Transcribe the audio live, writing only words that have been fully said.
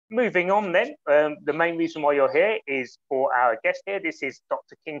moving on then, the main reason why you're here is for our guest here. This is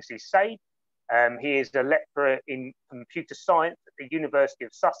Dr. Kingsley. He is a lecturer in computer science at the University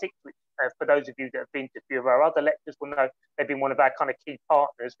of Sussex, which for those of you that have been to a few of our other lectures will know they've been one of our kind of key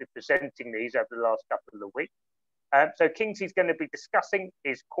partners with presenting these over the last couple of weeks. So Kingsley's going to be discussing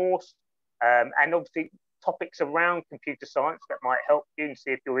his course and obviously topics around computer science that might help you and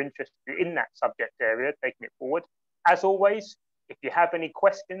see if you're interested in that subject area, taking it forward. As always, if you have any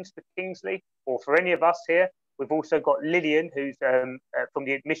questions for Kingsley or for any of us here, we've also got Lillian, who's from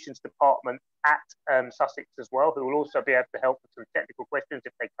the admissions department at Sussex as well, who will also be able to help with some technical questions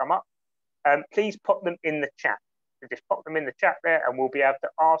if they come up. Please put them in the chat. So just pop them in the chat there and we'll be able to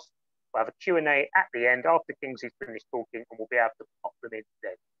ask. We'll have a Q&A at the end after Kingsley's finished talking and we'll be able to pop them in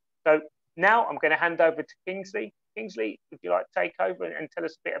then. So now I'm going to hand over to Kingsley. Kingsley, would you like to take over and tell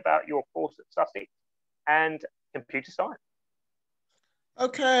us a bit about your course at Sussex and computer science?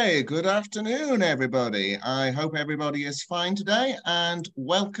 Okay, good afternoon, everybody. I hope everybody is fine today and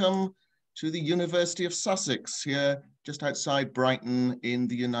welcome to the University of Sussex here just outside Brighton in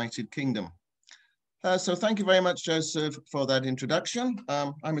the United Kingdom. So thank you very much, Joseph, for that introduction.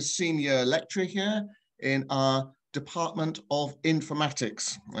 I'm a senior lecturer here in our Department of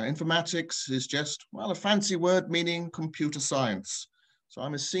Informatics. Informatics is just, well, a fancy word meaning computer science. So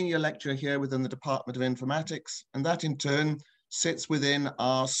I'm a senior lecturer here within the Department of Informatics, and that in turn sits within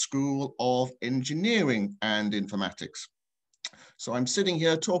our School of Engineering and Informatics. So I'm sitting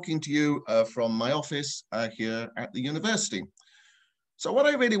here talking to you from my office here at the university. So what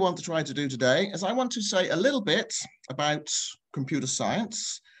I really want to try to do today is I want to say a little bit about computer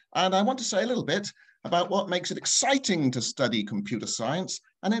science, and I want to say a little bit about what makes it exciting to study computer science,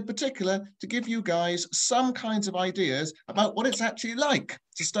 and in particular, to give you guys some kinds of ideas about what it's actually like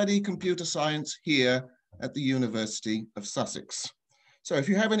to study computer science here at the University of Sussex. So if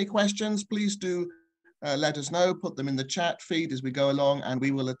you have any questions, please do let us know, put them in the chat feed as we go along, and we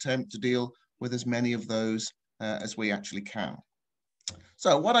will attempt to deal with as many of those as we actually can.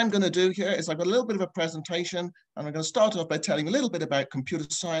 So what I'm going to do here is I've got a little bit of a presentation, and I'm going to start off by telling a little bit about computer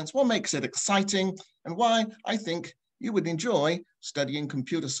science, what makes it exciting, and why I think you would enjoy studying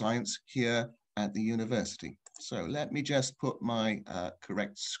computer science here at the university. So let me just put my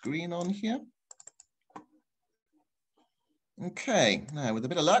correct screen on here. Okay, now with a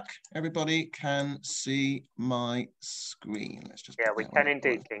bit of luck, everybody can see my screen. Let's just we can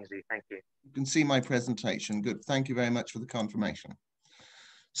indeed, Kingsley. Thank you. You can see my presentation. Good. Thank you very much for the confirmation.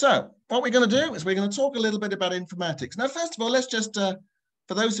 So what we're going to do is we're going to talk a little bit about informatics. Now, first of all, let's just,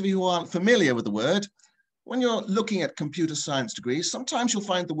 for those of you who aren't familiar with the word, when you're looking at computer science degrees, sometimes you'll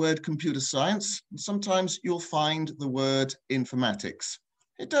find the word computer science, and sometimes you'll find the word informatics.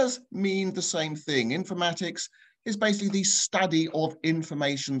 It does mean the same thing. Informatics is basically the study of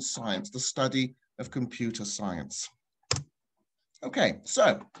information science, the study of computer science. Okay,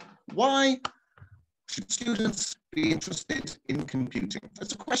 so why should students be interested in computing?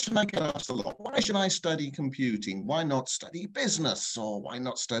 That's a question I get asked a lot. Why should I study computing? Why not study business? Or why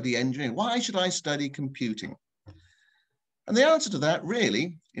not study engineering? Why should I study computing? And the answer to that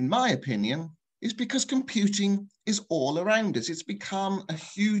really, in my opinion, is because computing is all around us. It's become a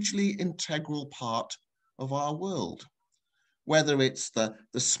hugely integral part of our world. Whether it's the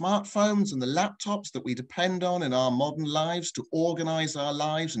smartphones and the laptops that we depend on in our modern lives to organize our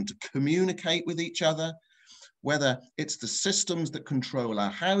lives and to communicate with each other, whether it's the systems that control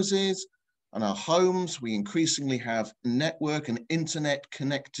our houses and our homes, we increasingly have network and internet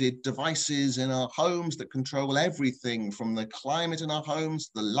connected devices in our homes that control everything from the climate in our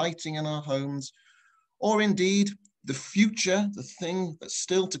homes, the lighting in our homes, or indeed the future, the thing that's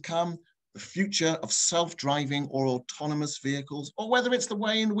still to come, the future of self-driving or autonomous vehicles, or whether it's the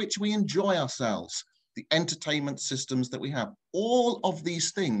way in which we enjoy ourselves, the entertainment systems that we have. All of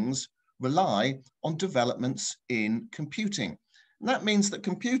these things rely on developments in computing. And that means that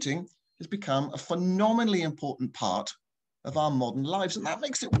computing has become a phenomenally important part of our modern lives. And that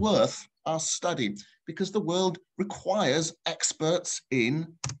makes it worth our study because the world requires experts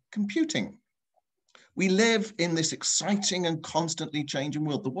in computing. We live in this exciting and constantly changing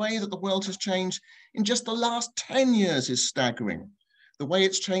world. The way that the world has changed in just the last 10 years is staggering. The way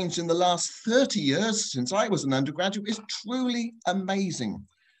it's changed in the last 30 years since I was an undergraduate is truly amazing.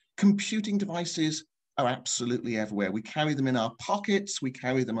 Computing devices are absolutely everywhere. We carry them in our pockets, we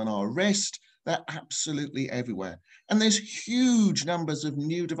carry them on our wrist, they're absolutely everywhere. And there's huge numbers of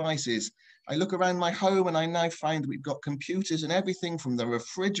new devices. I look around my home and I now find we've got computers in everything from the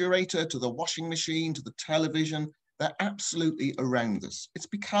refrigerator to the washing machine to the television. They're absolutely around us. It's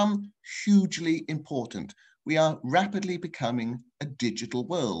become hugely important. we are rapidly becoming a digital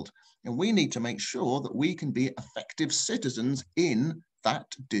world, and we need to make sure that we can be effective citizens in that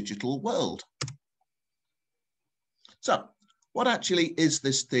digital world. So, what actually is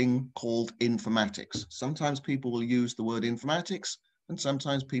this thing called informatics? Sometimes people will use the word informatics, and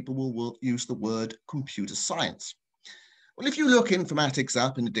sometimes people will use the word computer science. Well, if you look informatics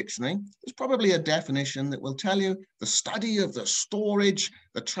up in the dictionary, there's probably a definition that will tell you the study of the storage,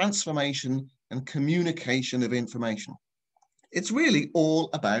 the transformation, and communication of information. It's really all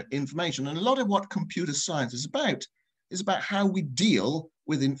about information, and a lot of what computer science is about how we deal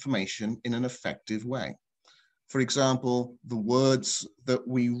with information in an effective way. For example, the words that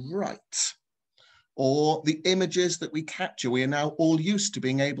we write, or the images that we capture. We are now all used to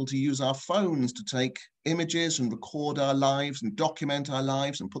being able to use our phones to take images and record our lives and document our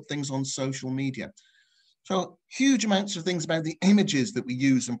lives and put things on social media. So huge amounts of things about the images that we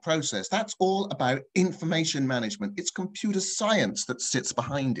use and process. That's all about information management. It's computer science that sits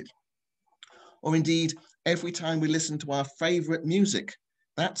behind it. Or indeed, every time we listen to our favorite music,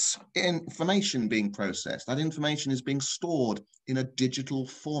 that's information being processed. That information is being stored in a digital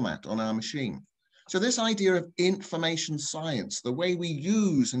format on our machine. So this idea of information science, the way we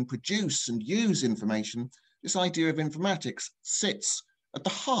use and produce and use information, this idea of informatics sits at the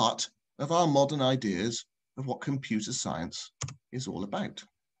heart of our modern ideas of what computer science is all about.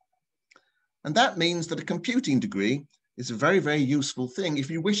 And that means that a computing degree is a very, very useful thing if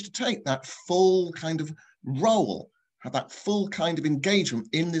you wish to take that full kind of role, have that full kind of engagement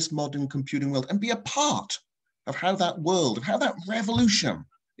in this modern computing world and be a part of how that world, of how that revolution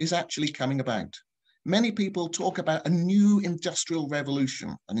is actually coming about. Many people talk about a new industrial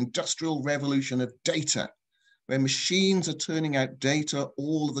revolution, an industrial revolution of data, where machines are turning out data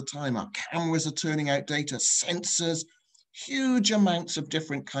all of the time. Our cameras are turning out data, sensors, huge amounts of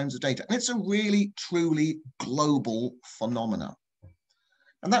different kinds of data. And it's a really, truly global phenomenon.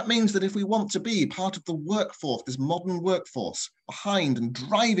 And that means that if we want to be part of the workforce, this modern workforce behind and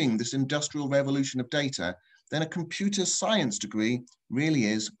driving this industrial revolution of data, then a computer science degree really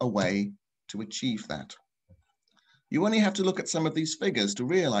is a way to achieve that. You only have to look at some of these figures to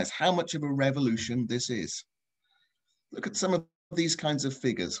realize how much of a revolution this is. Look at some of these kinds of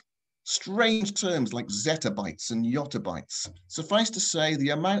figures. Strange terms like zettabytes and yottabytes. Suffice to say,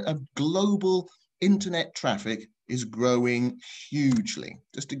 the amount of global internet traffic is growing hugely.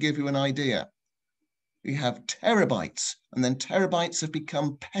 Just to give you an idea, we have terabytes, and then terabytes have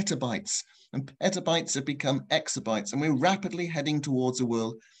become petabytes, and petabytes have become exabytes, and we're rapidly heading towards a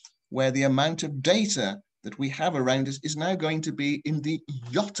world where the amount of data that we have around us is now going to be in the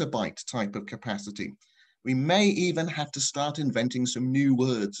yottabyte type of capacity. We may even have to start inventing some new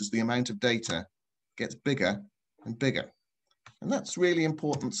words as the amount of data gets bigger and bigger. And that's really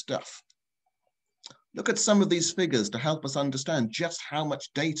important stuff. Look at some of these figures to help us understand just how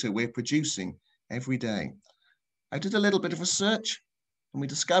much data we're producing every day. I did a little bit of research and we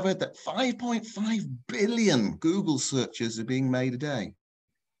discovered that 5.5 billion Google searches are being made a day.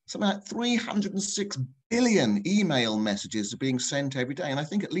 Something like 306 billion email messages are being sent every day. And I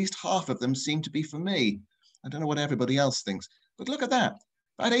think at least half of them seem to be for me. I don't know what everybody else thinks, but look at that.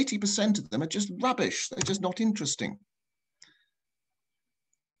 About 80% of them are just rubbish. They're just not interesting.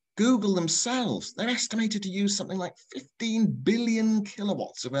 Google themselves, they're estimated to use something like 15 billion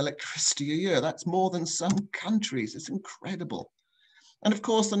kilowatts of electricity a year. That's more than some countries. It's incredible. And of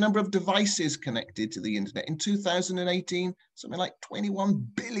course, the number of devices connected to the internet. In 2018, something like 21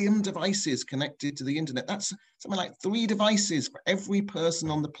 billion devices connected to the internet. That's something like 3 devices for every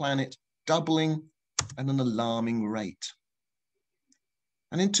person on the planet, doubling at an alarming rate.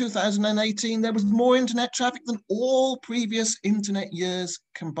 And in 2018, there was more internet traffic than all previous internet years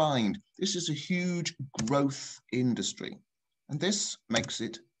combined. This is a huge growth industry, and this makes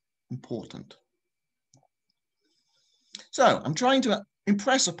it important. So I'm trying to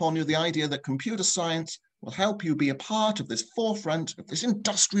impress upon you the idea that computer science will help you be a part of this forefront of this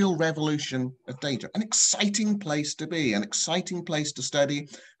industrial revolution of data. An exciting place to be, an exciting place to study,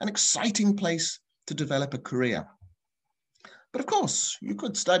 an exciting place to develop a career. But of course, you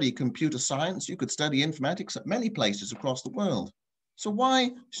could study computer science, you could study informatics at many places across the world. So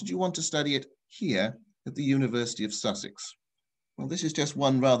why should you want to study it here at the University of Sussex? Well, this is just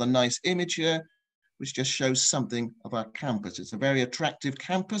one rather nice image here, which just shows something of our campus. It's a very attractive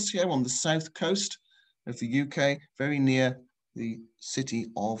campus here on the south coast of the UK, very near the city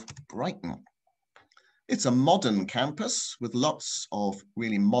of Brighton. It's a modern campus with lots of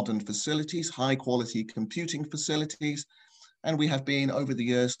really modern facilities, high quality computing facilities. And we have been over the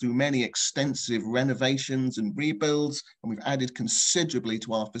years through many extensive renovations and rebuilds, and we've added considerably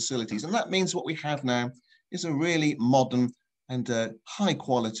to our facilities. And that means what we have now is a really modern and high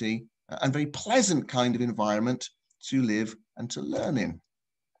quality and very pleasant kind of environment to live and to learn in.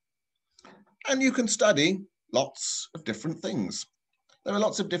 And you can study lots of different things. There are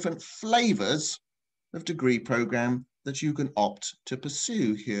lots of different flavors of degree program that you can opt to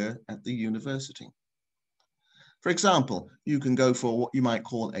pursue here at the university. For example, you can go for what you might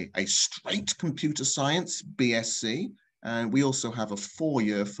call a straight computer science BSc, and we also have a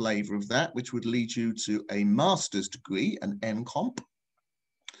 4-year flavor of that, which would lead you to a master's degree, an MComp.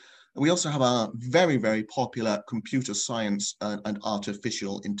 We also have our very, very popular computer science and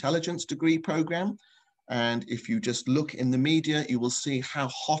artificial intelligence degree program. And if you just look in the media, you will see how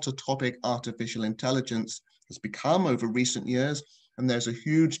hot a topic artificial intelligence has become over recent years. And there's a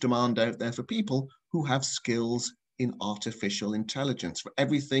huge demand out there for people who have skills in artificial intelligence, for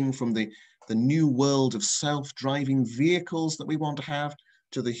everything from the new world of self-driving vehicles that we want to have,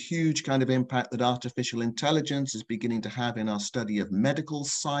 to the huge kind of impact that artificial intelligence is beginning to have in our study of medical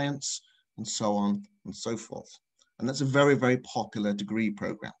science, and so on and so forth. And that's a very, very popular degree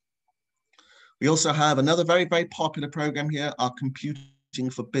program. We also have another very, very popular program here, our Computing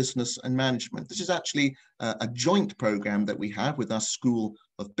for Business and Management. This is actually a joint program that we have with our School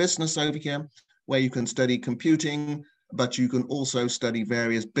of Business over here, where you can study computing, but you can also study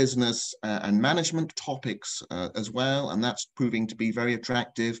various business and management topics as well. And that's proving to be very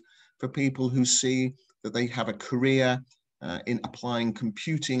attractive for people who see that they have a career in applying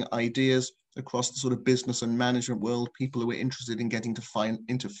computing ideas across the sort of business and management world, people who are interested in getting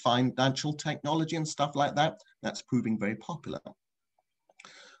into financial technology and stuff like that. That's proving very popular.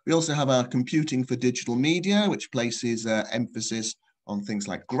 We also have our Computing for Digital Media, which places emphasis on things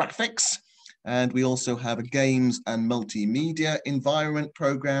like graphics. And we also have a Games and Multimedia Environment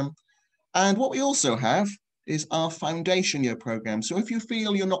program. And what we also have is our foundation year program. So if you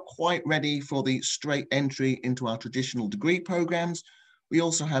feel you're not quite ready for the straight entry into our traditional degree programs, we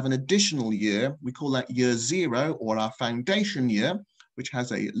also have an additional year. We call that year 0, or our foundation year, which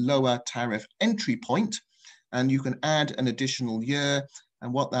has a lower tariff entry point. And you can add an additional year.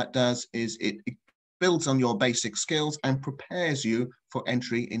 And what that does is it builds on your basic skills and prepares you for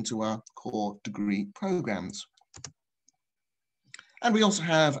entry into our core degree programs. And we also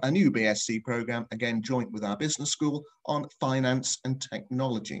have a new BSc program, again, joint with our business school, on finance and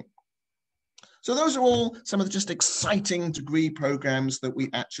technology. So those are all some of the just exciting degree programs that we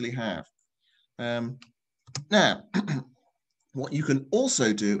actually have. Now, what you can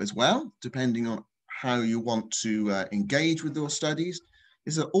also do as well, depending on how you want to engage with your studies,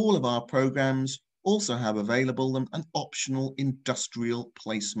 is that all of our programs also have available them an optional industrial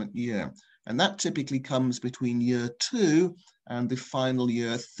placement year. And that typically comes between year 2 and the final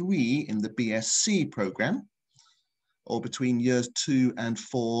year 3 in the BSc program, or between years 2 and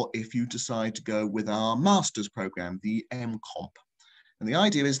 4 if you decide to go with our master's program, the MComp. And the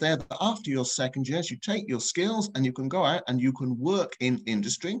idea is there that after your second years, you take your skills and you can go out and you can work in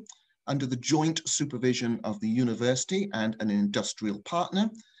industry under the joint supervision of the university and an industrial partner.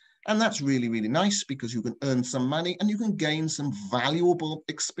 And that's really, really nice because you can earn some money and you can gain some valuable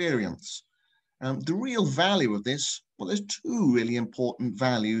experience. The real value of this, well, there's 2 really important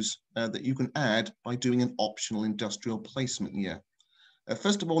values that you can add by doing an optional industrial placement year.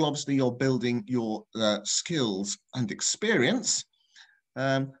 First of all, obviously, you're building your skills and experience.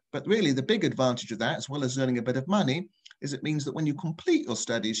 But really, the big advantage of that, as well as earning a bit of money, is it means that when you complete your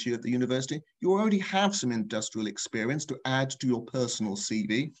studies here at the university, you already have some industrial experience to add to your personal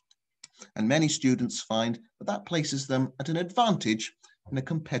CV. And many students find that that places them at an advantage in a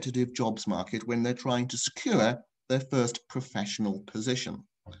competitive jobs market when they're trying to secure their first professional position.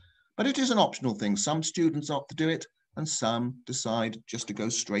 But it is an optional thing. Some students opt to do it and some decide just to go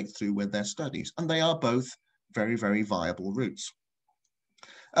straight through with their studies. And they are both very, very viable routes.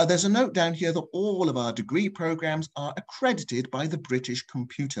 There's a note down here that all of our degree programs are accredited by the British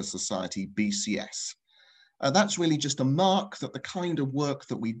Computer Society, BCS. That's really just a mark that the kind of work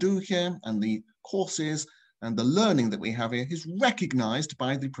that we do here and the courses and the learning that we have here is recognized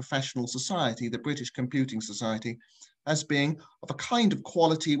by the professional society, the British Computing Society, as being of a kind of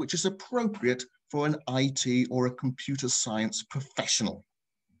quality which is appropriate for an IT or a computer science professional.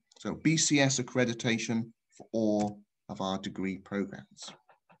 So BCS accreditation for all of our degree programs.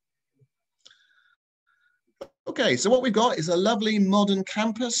 Okay, so what we've got is a lovely modern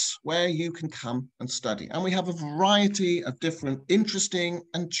campus where you can come and study. And we have a variety of different interesting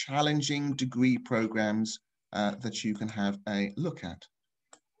and challenging degree programs that you can have a look at.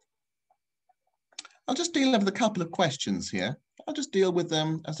 I'll just deal with a couple of questions here. I'll just deal with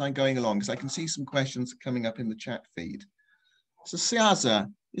them as I'm going along because I can see some questions coming up in the chat feed. So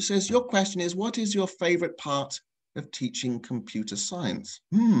Siaza It says, your question is, what is your favorite part of teaching computer science?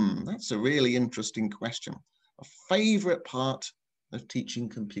 That's a really interesting question. A favorite part of teaching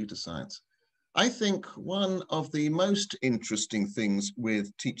computer science. I think one of the most interesting things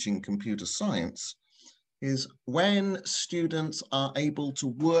with teaching computer science is when students are able to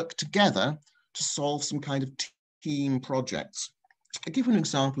work together to solve some kind of team projects. I'll give you an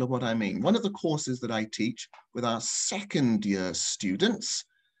example of what I mean. One of the courses that I teach with our second year students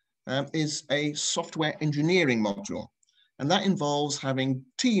is a software engineering module. And that involves having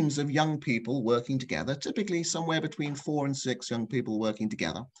teams of young people working together, typically somewhere between 4 and 6 young people working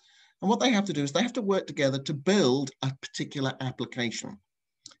together. And what they have to do is they have to work together to build a particular application.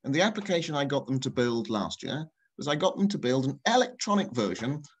 And the application I got them to build last year was I got them to build an electronic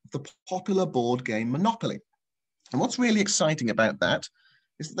version of the popular board game Monopoly. And what's really exciting about that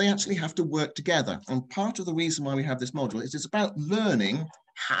is that they actually have to work together. And part of the reason why we have this module is it's about learning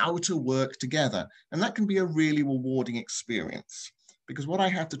how to work together. And that can be a really rewarding experience, because what I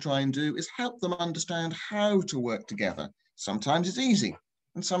have to try and do is help them understand how to work together. Sometimes it's easy,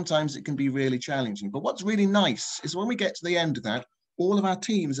 and sometimes it can be really challenging. But what's really nice is when we get to the end of that, all of our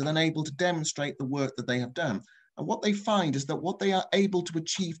teams are then able to demonstrate the work that they have done. And what they find is that what they are able to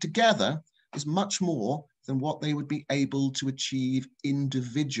achieve together is much more than what they would be able to achieve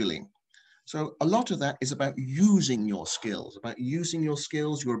individually. So a lot of that is about using your skills,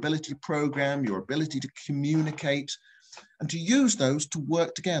 your ability to program, your ability to communicate, and to use those to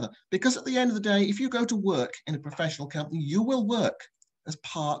work together. Because at the end of the day, if you go to work in a professional company, you will work as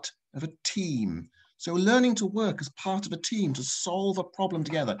part of a team. So learning to work as part of a team to solve a problem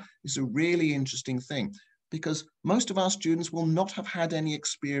together is a really interesting thing, because most of our students will not have had any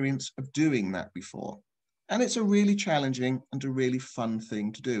experience of doing that before. And it's a really challenging and a really fun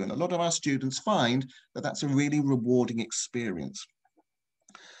thing to do. And a lot of our students find that that's a really rewarding experience.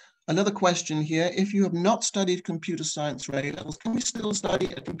 Another question here, if you have not studied computer science for A-levels, can we still study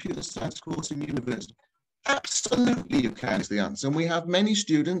a computer science course in university? Absolutely you can, is the answer. And we have many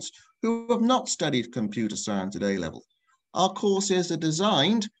students who have not studied computer science at A-level. Our courses are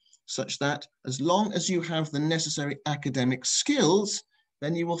designed such that as long as you have the necessary academic skills,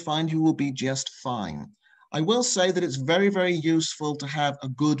 then you will find you will be just fine. I will say that it's very, very useful to have a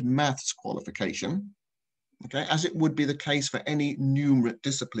good maths qualification, okay, as it would be the case for any numerate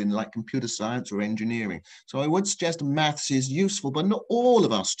discipline like computer science or engineering. So I would suggest maths is useful, but not all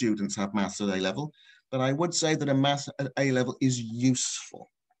of our students have maths at A-level, but I would say that a maths at A-level is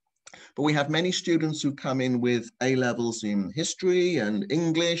useful. But we have many students who come in with A-levels in history and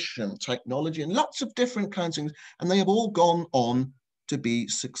English and technology and lots of different kinds of things, and they have all gone on to be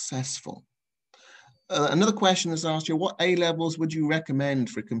successful. Another question is asked you, what A-levels would you recommend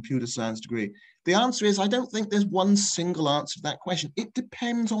for a computer science degree? The answer is, I don't think there's one single answer to that question. It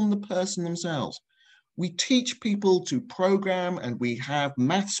depends on the person themselves. We teach people to program, and we have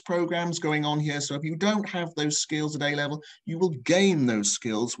maths programs going on here. So if you don't have those skills at A-level, you will gain those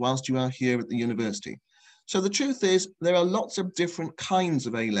skills whilst you are here at the university. So the truth is, there are lots of different kinds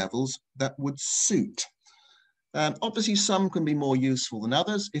of A-levels that would suit. Obviously, some can be more useful than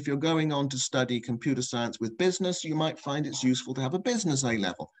others. If you're going on to study computer science with business, you might find it's useful to have a business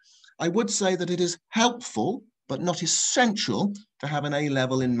A-level. I would say that it is helpful, but not essential, to have an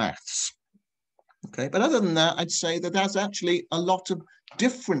A-level in maths. Okay, but other than that, I'd say that there's actually a lot of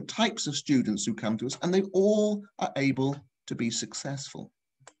different types of students who come to us, and they all are able to be successful.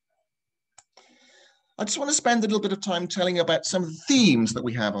 I just want to spend a little bit of time telling you about some of the themes that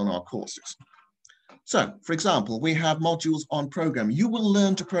we have on our courses. So, for example, we have modules on programming. You will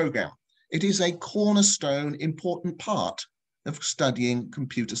learn to program. It is a cornerstone, important part of studying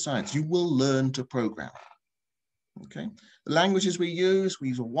computer science. You will learn to program. Okay. The languages we use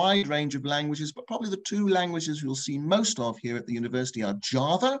a wide range of languages, but probably the two languages you'll see most of here at the university are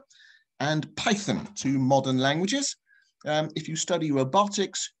Java and Python, two modern languages. If you study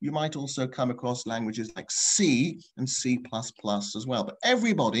robotics, you might also come across languages like C and C++ as well. But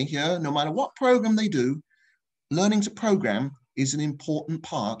everybody here, no matter what program they do, learning to program is an important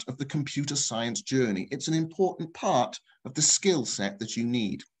part of the computer science journey. It's an important part of the skill set that you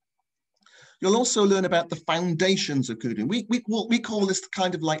need. You'll also learn about the foundations of coding. We call this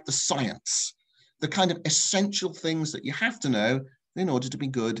kind of like the science, the kind of essential things that you have to know in order to be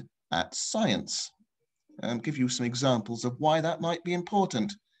good at science. Give you some examples of why that might be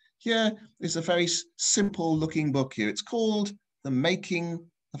important. Here is a very simple looking book here. It's called The Making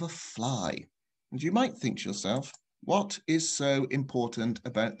of a Fly. And you might think to yourself, what is so important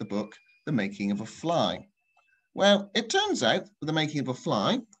about the book, The Making of a Fly? Well, it turns out, with The Making of a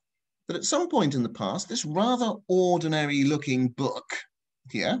Fly, that at some point in the past, this rather ordinary looking book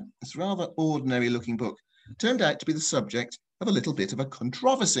here, this rather ordinary looking book, turned out to be the subject of a little bit of a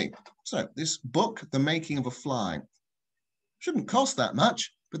controversy. So this book, The Making of a Fly, shouldn't cost that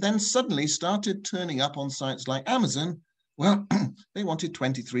much, but then suddenly started turning up on sites like Amazon. Well, they wanted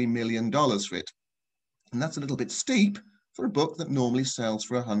 $23 million for it. And that's a little bit steep for a book that normally sells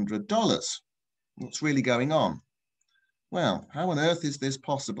for $100. What's really going on? Well, how on earth is this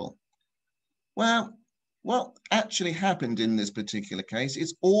possible? Well, what actually happened in this particular case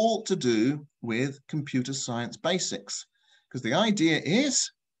is all to do with computer science basics, because the idea is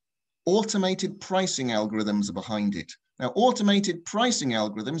automated pricing algorithms are behind it. Now, automated pricing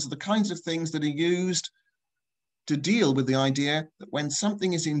algorithms are the kinds of things that are used to deal with the idea that when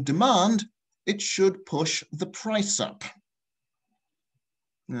something is in demand, it should push the price up.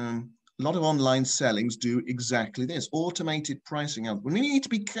 A lot of online sellings do exactly this, automated pricing algorithms. We need to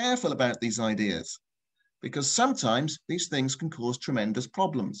be careful about these ideas, because sometimes these things can cause tremendous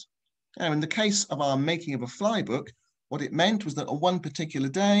problems. Now, in the case of our Making of a Fly book, what it meant was that on one particular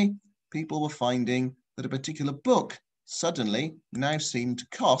day, people were finding that a particular book suddenly now seemed to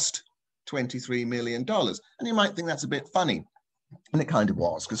cost $23 million. And you might think that's a bit funny. And it kind of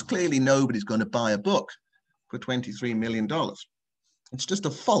was, because clearly nobody's going to buy a book for $23 million. It's just a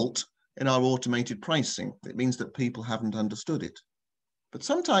fault in our automated pricing. It means that people haven't understood it. But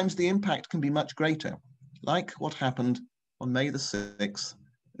sometimes the impact can be much greater, like what happened on May the 6th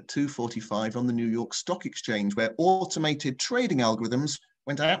at 2:45 on the New York Stock Exchange, where automated trading algorithms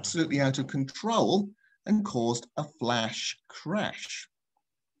went absolutely out of control and caused a flash crash.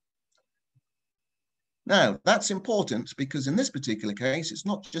 Now, that's important because in this particular case, it's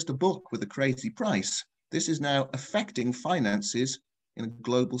not just a book with a crazy price. This is now affecting finances in a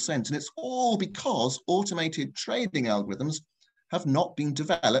global sense. And it's all because automated trading algorithms have not been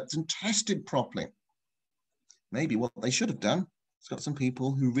developed and tested properly. Maybe what they should have done is got some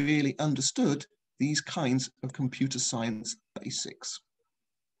people who really understood these kinds of computer science basics.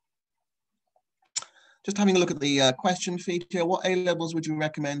 Just having a look at the question feature. What A-levels would you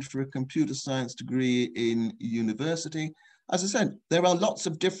recommend for a computer science degree in university? As I said, there are lots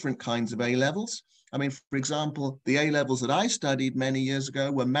of different kinds of A-levels. I mean, for example, the A-levels that I studied many years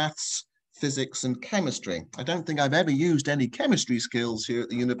ago were maths, physics, and chemistry. I don't think I've ever used any chemistry skills here at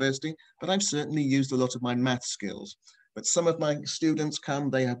the university, but I've certainly used a lot of my math skills. But some of my students come,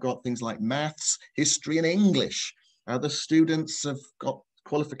 they have got things like maths, history, and English. Other students have got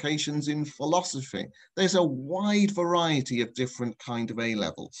qualifications in philosophy. There's a wide variety of different kind of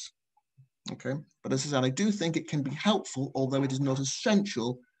A-levels. Okay, but as I said, I do think it can be helpful, although it is not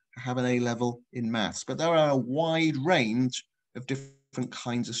essential to have an A-level in maths. But there are a wide range of different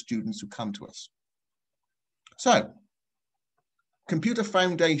kinds of students who come to us. So, computer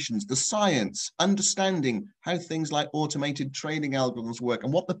foundations, the science, understanding how things like automated trading algorithms work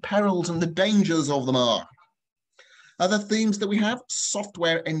and what the perils and the dangers of them are. Other themes that we have,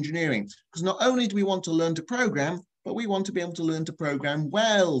 software engineering, because not only do we want to learn to program, but we want to be able to learn to program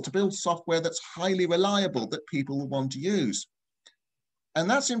well, to build software that's highly reliable, that people will want to use. And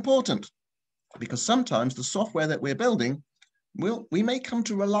that's important because sometimes the software that we're building, we may come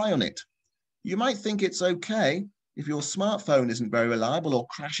to rely on it. You might think it's okay if your smartphone isn't very reliable or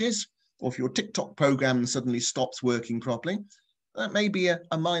crashes, or if your TikTok program suddenly stops working properly. That may be a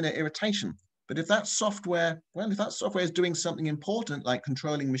minor irritation. But if that software, well, if that software is doing something important like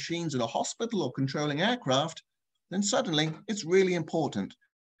controlling machines in a hospital or controlling aircraft, then suddenly it's really important.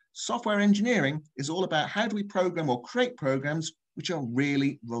 Software engineering is all about how do we program or create programs which are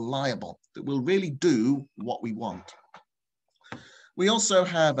really reliable, that will really do what we want. We also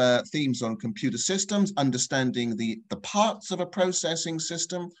have themes on computer systems, understanding the parts of a processing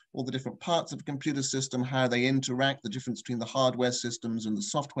system, all the different parts of a computer system, how they interact, the difference between the hardware systems and the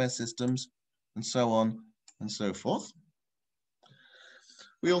software systems, and so on and so forth.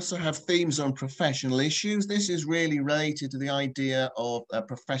 We also have themes on professional issues. This is really related to the idea of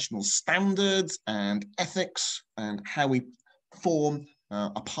professional standards and ethics and how we form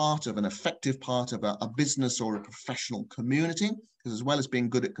a part of an effective part of a business or a professional community. Because as well as being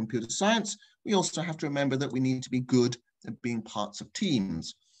good at computer science, we also have to remember that we need to be good at being parts of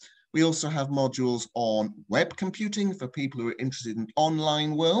teams. We also have modules on web computing for people who are interested in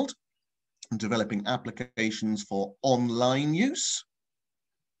online world and developing applications for online use.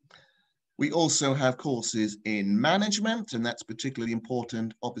 We also have courses in management, and that's particularly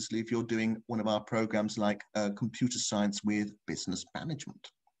important, obviously, if you're doing one of our programs like computer science with business management.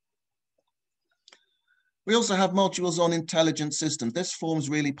 We also have modules on intelligent systems. This forms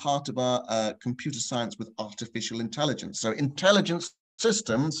really part of our computer science with artificial intelligence. So intelligent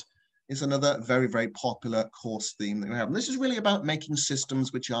systems is another very, very popular course theme that we have. And this is really about making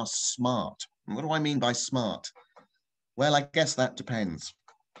systems which are smart. And what do I mean by smart? Well, I guess that depends.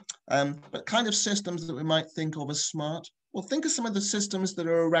 But kind of systems that we might think of as smart, well, think of some of the systems that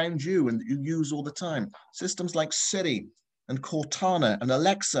are around you and that you use all the time. Systems like Siri and Cortana and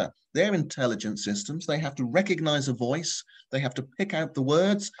Alexa, they're intelligent systems. They have to recognize a voice. They have to pick out the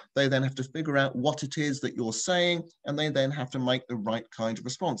words. They then have to figure out what it is that you're saying, and they then have to make the right kind of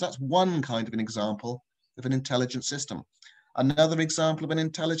response. That's one kind of an example of an intelligent system. Another example of an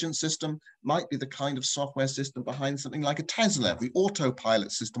intelligent system might be the kind of software system behind something like a Tesla, the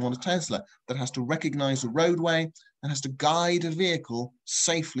autopilot system on a Tesla that has to recognize a roadway and has to guide a vehicle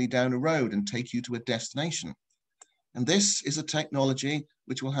safely down a road and take you to a destination. And this is a technology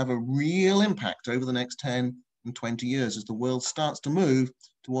which will have a real impact over the next 10 and 20 years as the world starts to move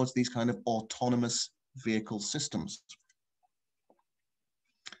towards these kind of autonomous vehicle systems.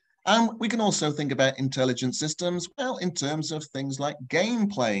 And we can also think about intelligent systems, well, in terms of things like game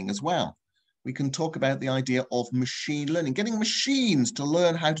playing as well. We can talk about the idea of machine learning, getting machines to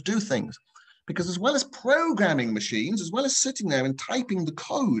learn how to do things. Because as well as programming machines, as well as sitting there and typing the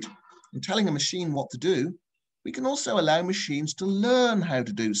code and telling a machine what to do, we can also allow machines to learn how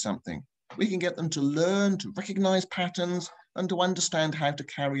to do something. We can get them to learn, to recognize patterns, and to understand how to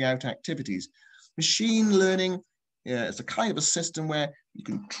carry out activities. Machine learning is a kind of a system where you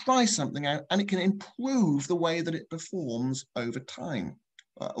can try something out and it can improve the way that it performs over time.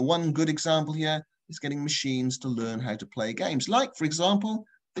 One good example here is getting machines to learn how to play games, like, for example,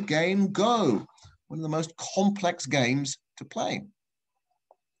 the game Go, one of the most complex games to play.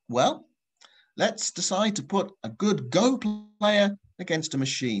 Well, let's decide to put a good Go player against a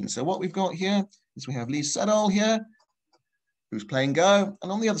machine. So what we've got here is we have Lee Sedol here, who's playing Go,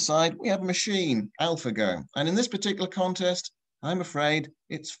 and on the other side, we have a machine, AlphaGo. And in this particular contest, I'm afraid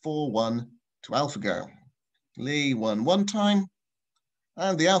it's 4-1 to AlphaGo. Lee won 1 time,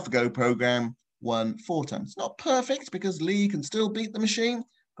 and the AlphaGo program won 4 times. It's not perfect because Lee can still beat the machine,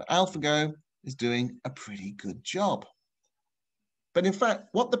 but AlphaGo is doing a pretty good job. But in fact,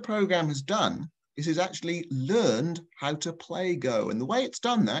 what the program has done is it's actually learned how to play Go. And the way it's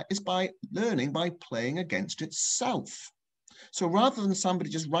done that is by learning by playing against itself. So rather than somebody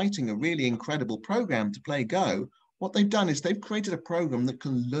just writing a really incredible program to play Go, what they've done is they've created a program that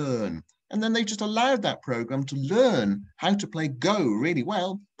can learn. And then they've just allowed that program to learn how to play Go really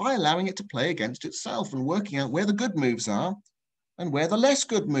well by allowing it to play against itself and working out where the good moves are and where the less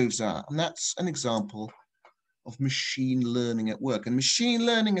good moves are. And that's an example of machine learning at work. And machine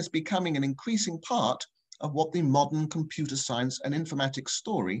learning is becoming an increasing part of what the modern computer science and informatics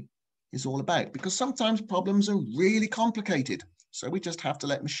story is all about, because sometimes problems are really complicated. So we just have to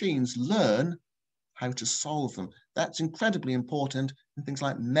let machines learn how to solve them. That's incredibly important in things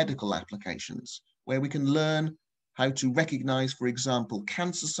like medical applications, where we can learn how to recognize, for example,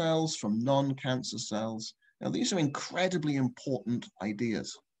 cancer cells from non-cancer cells. Now, these are incredibly important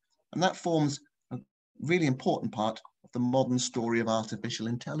ideas, and that forms a really important part of the modern story of artificial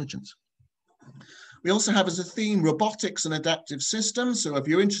intelligence. We also have as a theme robotics and adaptive systems. So if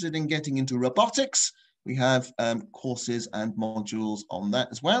you're interested in getting into robotics, we have courses and modules on that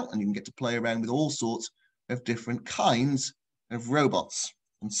as well. And you can get to play around with all sorts of different kinds of robots.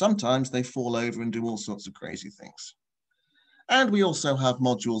 And sometimes they fall over and do all sorts of crazy things. And we also have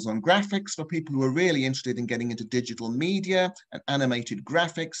modules on graphics for people who are really interested in getting into digital media and animated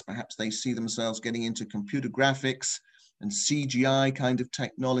graphics. Perhaps they see themselves getting into computer graphics and CGI kind of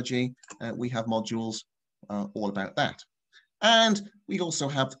technology. We have modules all about that. And we also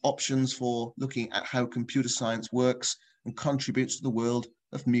have options for looking at how computer science works and contributes to the world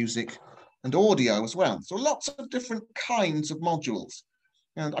of music and audio as well. So lots of different kinds of modules.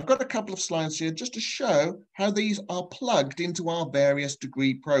 And I've got a couple of slides here just to show how these are plugged into our various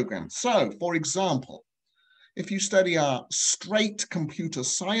degree programs. So, for example, if you study our straight computer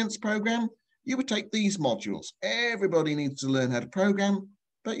science program, you would take these modules. Everybody needs to learn how to program,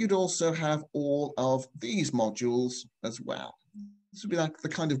 but you'd also have all of these modules as well. This would be like the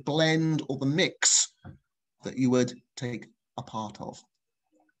kind of blend or the mix that you would take a part of.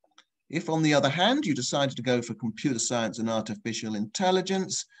 If, on the other hand, you decided to go for computer science and artificial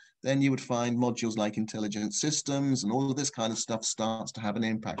intelligence, then you would find modules like intelligent systems and all of this kind of stuff starts to have an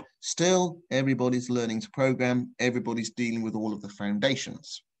impact. Still, everybody's learning to program, everybody's dealing with all of the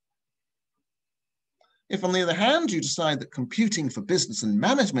foundations. If, on the other hand, you decide that computing for business and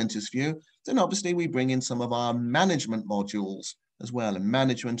management is for you, then obviously we bring in some of our management modules as well, and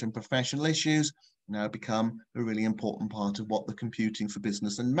management and professional issues now become a really important part of what the Computing for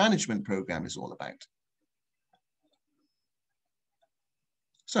Business and Management program is all about.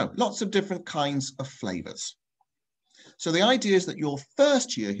 So lots of different kinds of flavors. So the idea is that your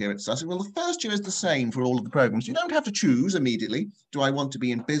first year here at Sussex, well, the first year is the same for all of the programs. You don't have to choose immediately. Do I want to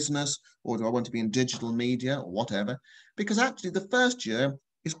be in business or do I want to be in digital media or whatever? Because actually the first year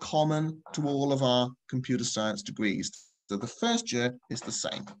is common to all of our computer science degrees. So the first year is the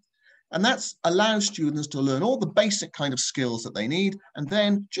same. And that allows students to learn all the basic kind of skills that they need. And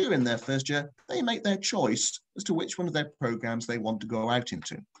then during their first year, they make their choice as to which one of their programs they want to go out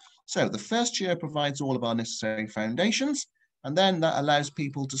into. So the first year provides all of our necessary foundations, and then that allows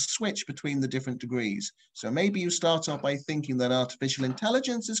people to switch between the different degrees. So maybe you start off by thinking that artificial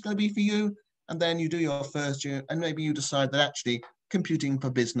intelligence is going to be for you, and then you do your first year, and maybe you decide that actually computing for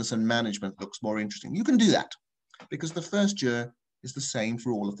business and management looks more interesting. You can do that because the first year is the same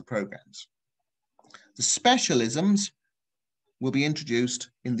for all of the programs. The specialisms will be introduced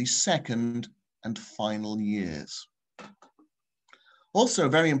in the second and final years. Also,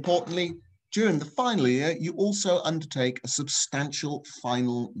 very importantly, during the final year, you also undertake a substantial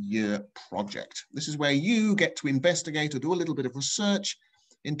final year project. This is where you get to investigate or do a little bit of research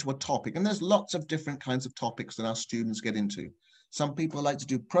into a topic. And there's lots of different kinds of topics that our students get into. Some people like to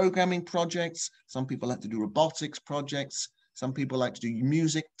do programming projects. Some people like to do robotics projects. Some people like to do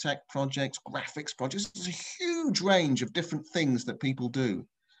music tech projects, graphics projects. There's a huge range of different things that people do.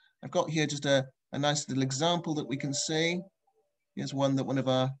 I've got here just a nice little example that we can see. Here's one that one of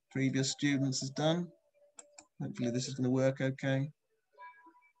our previous students has done. Hopefully this is going to work okay.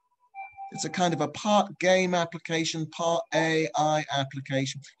 It's a kind of a part game application, part AI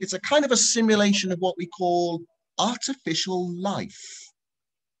application. It's a kind of a simulation of what we call artificial life.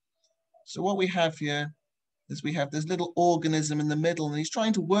 So what we have here is we have this little organism in the middle, and he's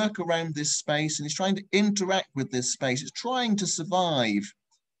trying to work around this space, and he's trying to interact with this space. It's trying to survive.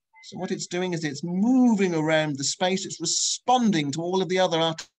 So what it's doing is it's moving around the space. It's responding to all of the other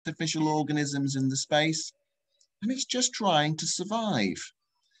artificial organisms in the space, and it's just trying to survive.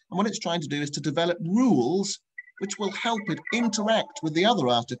 And what it's trying to do is to develop rules which will help it interact with the other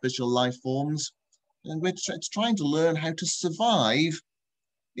artificial life forms, and which it's trying to learn how to survive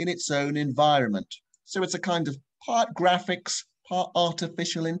in its own environment. So it's a kind of part graphics, part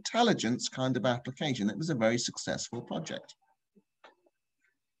artificial intelligence kind of application. It was a very successful project.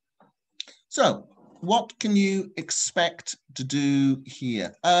 So what can you expect to do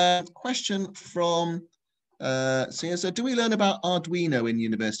here? Question from so do we learn about Arduino in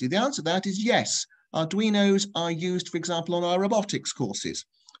university? The answer to that is yes. Arduinos are used, for example, on our robotics courses.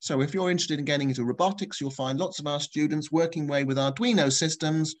 So if you're interested in getting into robotics, you'll find lots of our students working away with Arduino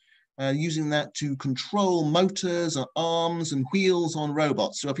systems, using that to control motors and arms and wheels on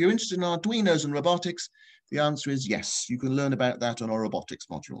robots. So if you're interested in Arduinos and robotics, the answer is yes. You can learn about that on our robotics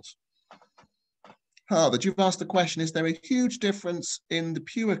modules. But you've asked the question, is there a huge difference in the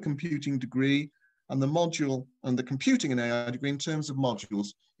pure computing degree and the module and the computing and AI degree in terms of modules?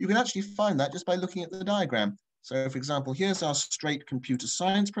 You can actually find that just by looking at the diagram. So for example, here's our straight computer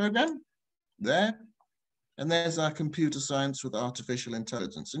science program there, and there's our computer science with artificial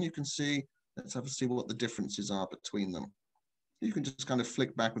intelligence. And you can see, let's have a see what the differences are between them. You can just kind of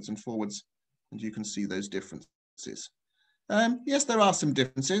flick backwards and forwards and you can see those differences. Yes, there are some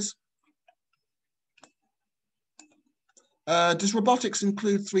differences. Does robotics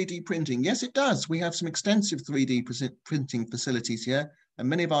include 3D printing? Yes, it does. We have some extensive 3D printing facilities here, and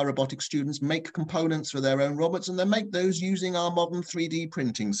many of our robotics students make components for their own robots, and they make those using our modern 3D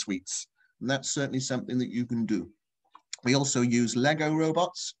printing suites. And that's certainly something that you can do. We also use Lego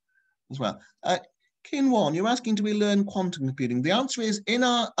robots as well. Kinwon, you're asking, do we learn quantum computing? The answer is, in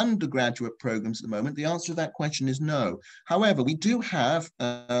our undergraduate programs at the moment, the answer to that question is no. However, we do have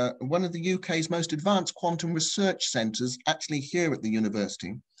one of the UK's most advanced quantum research centres actually here at the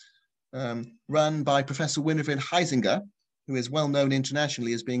university, run by Professor Winifred Heisinger, who is well known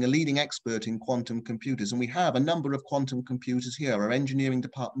internationally as being a leading expert in quantum computers. And we have a number of quantum computers here. Our engineering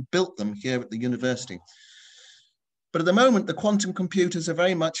department built them here at the university. But at the moment, the quantum computers are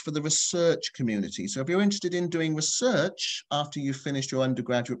very much for the research community. So if you're interested in doing research after you've finished your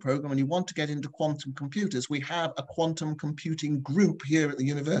undergraduate program and you want to get into quantum computers, we have a quantum computing group here at the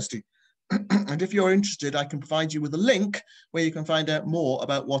university. And if you're interested, I can provide you with a link where you can find out more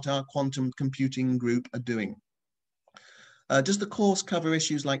about what our quantum computing group are doing. Does the course cover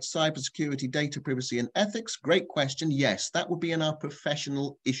issues like cybersecurity, data privacy, and ethics? Great question. Yes, that would be in our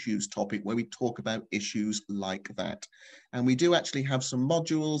professional issues topic where we talk about issues like that. And we do actually have some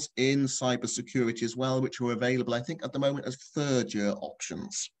modules in cybersecurity as well, which are available, I think, at the moment as third-year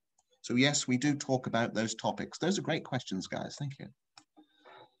options. So yes, we do talk about those topics. Those are great questions, guys. Thank you.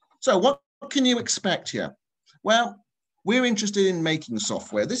 So what can you expect here? Well, We're interested in making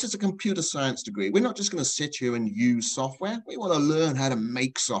software. This is a computer science degree. We're not just going to sit here and use software. We want to learn how to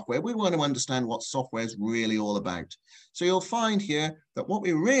make software. We want to understand what software is really all about. So you'll find here that what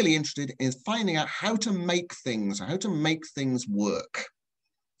we're really interested in is finding out how to make things work.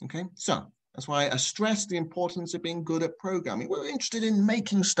 Okay, so that's why I stress the importance of being good at programming. We're interested in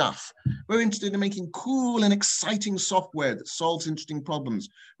making stuff. We're interested in making cool and exciting software that solves interesting problems.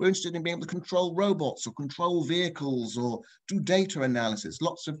 We're interested in being able to control robots or control vehicles or do data analysis,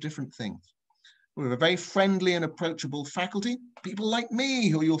 lots of different things. We have a very friendly and approachable faculty, people like me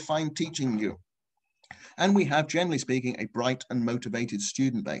who you'll find teaching you. And we have, generally speaking, a bright and motivated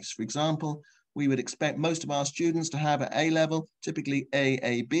student base. For example, we would expect most of our students to have at A level, typically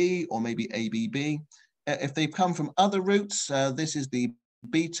AAB or maybe ABB. If they've come from other routes, this is the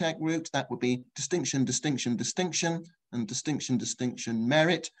BTEC route, that would be distinction, distinction, distinction, and distinction, distinction,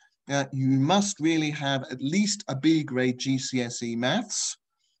 merit. You must really have at least a B grade GCSE maths.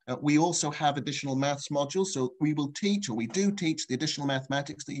 We also have additional maths modules, so we will teach, or we do teach, the additional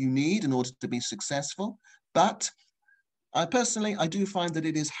mathematics that you need in order to be successful. But I do find that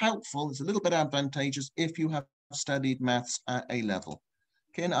it is helpful, it's a little bit advantageous if you have studied maths at A level.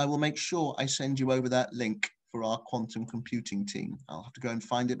 Ken, I will make sure I send you over that link for our quantum computing team. I'll have to go and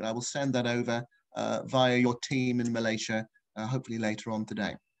find it, but I will send that over via your team in Malaysia, hopefully later on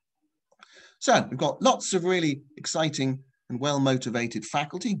today. So we've got lots of really exciting and well-motivated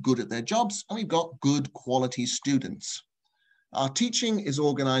faculty, good at their jobs, and we've got good quality students. Our teaching is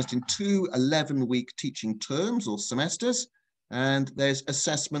organized in 2 11-week teaching terms or semesters, and there's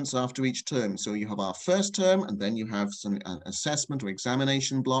assessments after each term. So you have our first term, and then you have some assessment or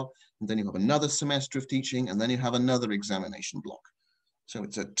examination block, and then you have another semester of teaching, and then you have another examination block. So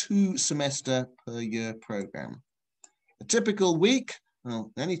it's a 2-semester per year program. A typical week, well,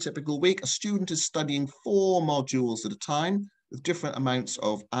 any typical week, a student is studying 4 modules at a time with different amounts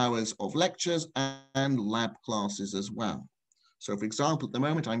of hours of lectures and lab classes as well. So for example, at the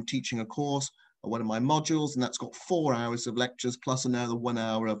moment, I'm teaching a course on one of my modules, and that's got 4 hours of lectures plus another 1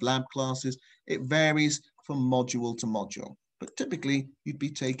 hour of lab classes. It varies from module to module, but typically you'd be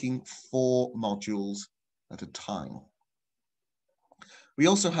taking 4 modules at a time. We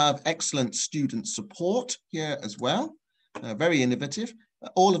also have excellent student support here as well, very innovative.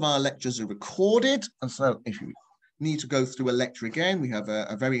 All of our lectures are recorded, and so if you need to go through a lecture again, we have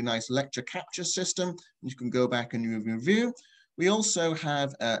a very nice lecture capture system. You can go back and review. We also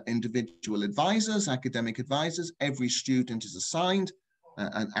have individual advisors, academic advisors. Every student is assigned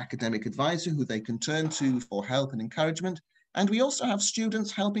an academic advisor who they can turn to for help and encouragement. And we also have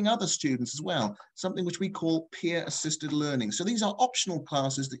students helping other students as well, something which we call peer-assisted learning. So these are optional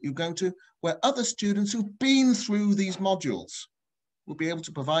classes that you go to where other students who've been through these modules will be able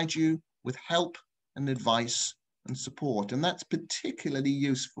to provide you with help and advice and support. And that's particularly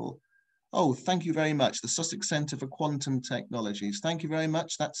useful. Oh, thank you very much. The Sussex Centre for Quantum Technologies. Thank you very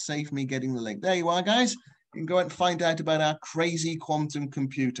much. That saved me getting the link. There you are, guys. You can go out and find out about our crazy quantum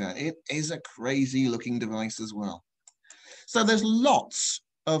computer. It is a crazy looking device as well. So there's lots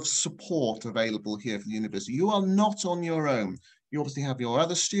of support available here for the university. You are not on your own. You obviously have your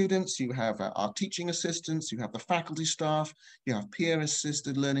other students, you have our teaching assistants, you have the faculty staff, you have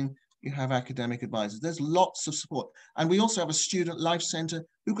peer-assisted learning, you have academic advisors. There's lots of support. And we also have a student life centre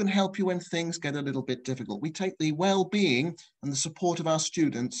who can help you when things get a little bit difficult. We take the well-being and the support of our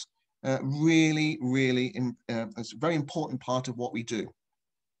students really, it's a very important part of what we do.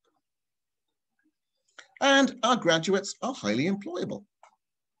 And our graduates are highly employable.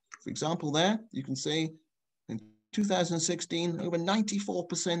 For example, there you can see in 2016, over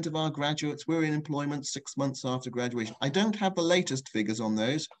 94% of our graduates were in employment 6 months after graduation. I don't have the latest figures on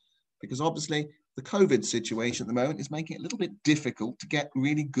those because obviously the COVID situation at the moment is making it a little bit difficult to get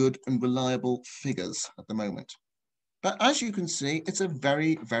really good and reliable figures at the moment. But as you can see, it's a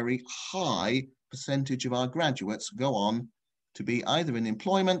very, very high percentage of our graduates go on to be either in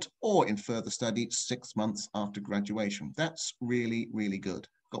employment or in further study 6 months after graduation. That's really, really good.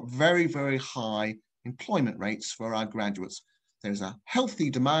 Got very, very high employment rates for our graduates. There's a healthy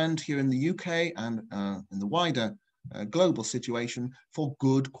demand here in the UK and in the wider global situation for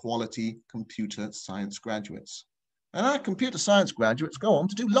good quality computer science graduates. And our computer science graduates go on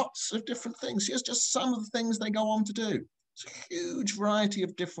to do lots of different things. Here's just some of the things they go on to do. It's a huge variety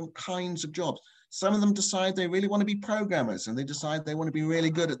of different kinds of jobs. Some of them decide they really want to be programmers and they decide they want to be really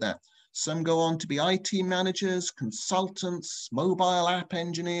good at that. Some go on to be IT managers, consultants, mobile app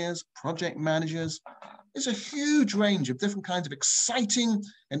engineers, project managers. There's a huge range of different kinds of exciting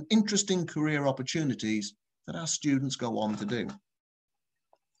and interesting career opportunities that our students go on to do.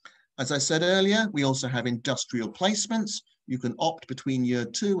 As I said earlier, we also have industrial placements. You can opt between year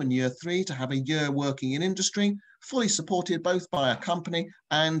 2 and year 3 to have a year working in industry, fully supported both by a company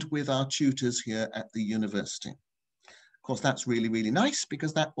and with our tutors here at the university. Of course, that's really, really nice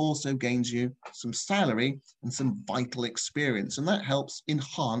because that also gains you some salary and some vital experience, and that helps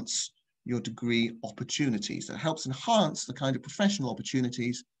enhance your degree opportunities. That helps enhance the kind of professional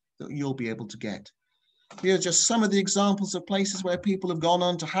opportunities that you'll be able to get. Here are just some of the examples of places where people have gone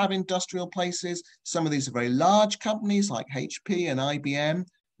on to have industrial places. Some of these are very large companies like HP and IBM,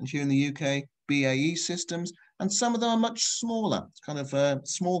 and here in the UK, BAE Systems, and some of them are much smaller, kind of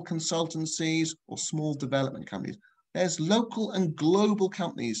small consultancies or small development companies. There's local and global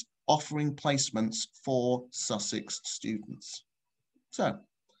companies offering placements for Sussex students. So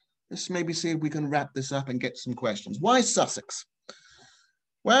let's maybe see if we can wrap this up and get some questions. Why Sussex?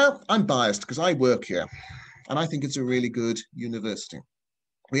 Well, I'm biased because I work here and I think it's a really good university.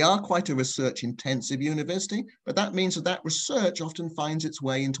 We are quite a research-intensive university, but that means that that research often finds its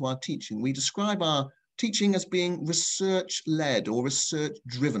way into our teaching. We describe our teaching as being research-led or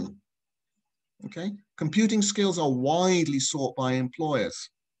research-driven. Okay, computing skills are widely sought by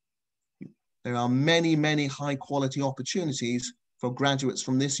employers. There are many, many high-quality opportunities for graduates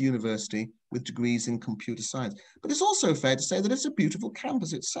from this university with degrees in computer science. But it's also fair to say that it's a beautiful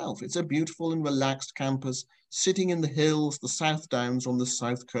campus itself. It's a beautiful and relaxed campus sitting in the hills, the South Downs on the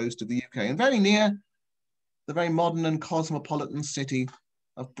south coast of the UK, and very near the very modern and cosmopolitan city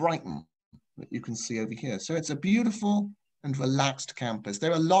of Brighton that you can see over here. So it's a beautiful and relaxed campus.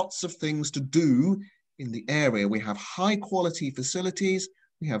 There are lots of things to do in the area. We have high quality facilities.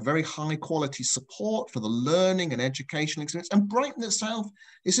 We have very high quality support for the learning and educational experience. And Brighton itself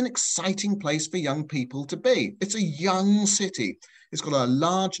is an exciting place for young people to be. It's a young city. It's got a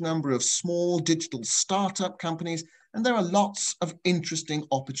large number of small digital startup companies, and there are lots of interesting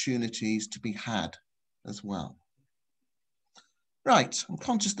opportunities to be had as well. Right, I'm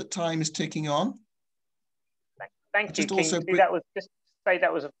conscious that time is ticking on. Thank you, Kingsley.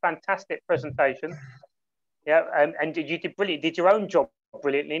 That was a fantastic presentation. Yeah, and you did brilliant. Did your own job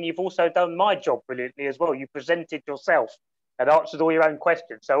brilliantly, and you've also done my job brilliantly as well. You presented yourself and answered all your own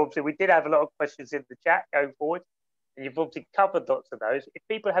questions. So obviously we did have a lot of questions in the chat going forward, and you've obviously covered lots of those. If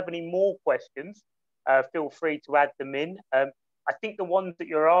people have any more questions, feel free to add them in. I think the ones that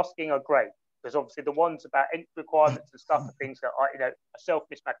you're asking are great, because obviously the ones about entry requirements and stuff are things that a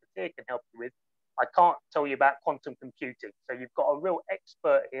self-Miss McAteer can help you with. I can't tell you about quantum computing. So you've got a real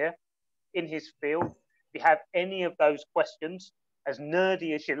expert here in his field. If you have any of those questions, as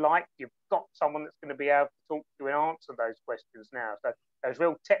nerdy as you like, you've got someone that's going to be able to talk to you and answer those questions now. So those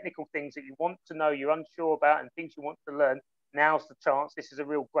real technical things that you want to know, you're unsure about, and things you want to learn, now's the chance. This is a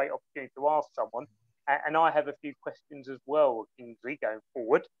real great opportunity to ask someone. And I have a few questions as well, Kingsley, going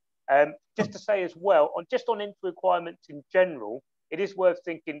forward. Just to say as well, just on entry requirements in general, it is worth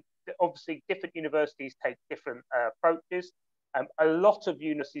thinking that obviously different universities take different approaches. A lot of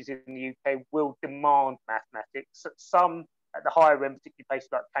universities in the UK will demand mathematics. Some at the higher end, particularly places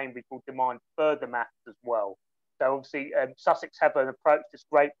like Cambridge, will demand further maths as well. So obviously Sussex have an approach that's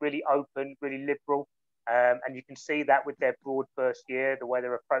great, really open, really liberal. And you can see that with their broad first year, the way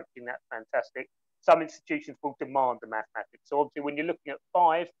they're approaching that's fantastic. Some institutions will demand the mathematics. So obviously when you're looking at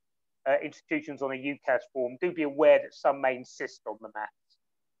 5 institutions on a UCAS form, do be aware that some may insist on the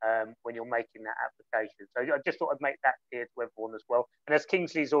maths when you're making that application. So I just thought I'd make that clear to everyone as well. And as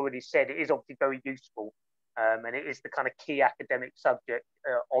Kingsley's already said, it is obviously very useful, and it is the kind of key academic subject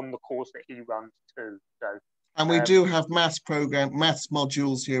on the course that he runs too. So, and we do have maths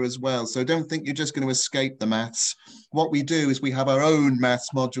modules here as well. So don't think you're just going to escape the maths. What we do is we have our own maths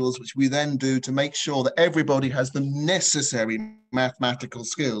modules, which we then do to make sure that everybody has the necessary mathematical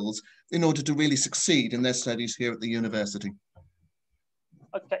skills in order to really succeed in their studies here at the university.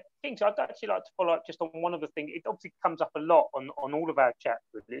 Okay, Kingsley, I'd actually like to follow up just on one other thing. It obviously comes up a lot on all of our chats.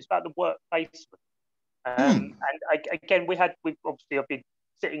 It's about the work placement. And again, I've been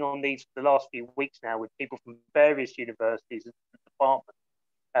sitting on these for the last few weeks now with people from various universities and departments.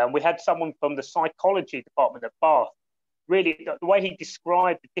 We had someone from the psychology department at Bath. Really, the way he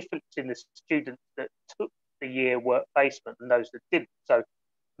described the difference in the students that took the year work placement and those that didn't. So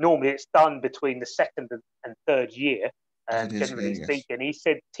normally it's done between the second and third year. Generally speaking, yes. He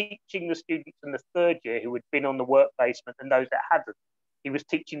said teaching the students in the third year who had been on the work placement and those that hadn't, he was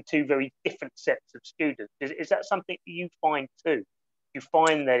teaching 2 very different sets of students. Is that something that you find too? you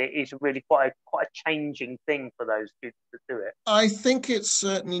find that it is really quite a changing thing for those students to do it? I think it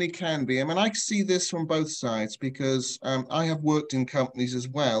certainly can be. I mean, I see this from both sides because I have worked in companies as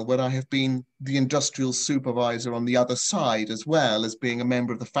well where I have been the industrial supervisor on the other side, as well as being a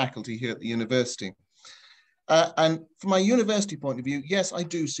member of the faculty here at the university. And from my university point of view, yes, I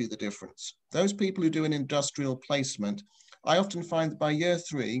do see the difference. Those people who do an industrial placement, I often find that by year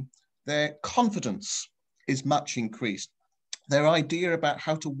 3, their confidence is much increased. Their idea about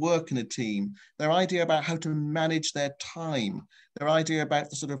how to work in a team, their idea about how to manage their time, their idea about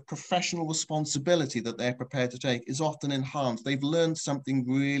the sort of professional responsibility that they're prepared to take is often enhanced. They've learned something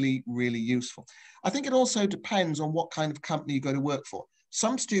really, really useful. I think it also depends on what kind of company you go to work for.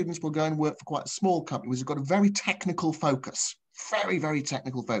 Some students will go and work for quite a small company which has got a very technical focus, very, very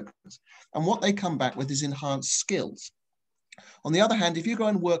technical focus. And what they come back with is enhanced skills. On the other hand, if you go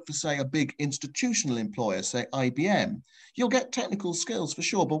and work for, say, a big institutional employer, say IBM, you'll get technical skills for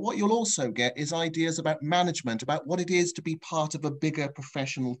sure, but what you'll also get is ideas about management, about what it is to be part of a bigger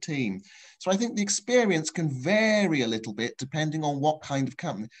professional team. So I think the experience can vary a little bit depending on what kind of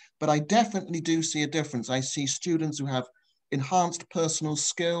company, but I definitely do see a difference. I see students who have enhanced personal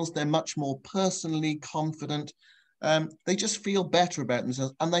skills, they're much more personally confident, they just feel better about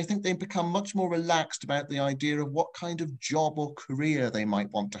themselves, and I think they become much more relaxed about the idea of what kind of job or career they might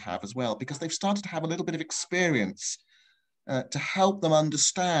want to have as well, because they've started to have a little bit of experience to help them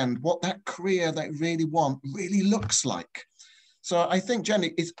understand what that career they really want really looks like. So I think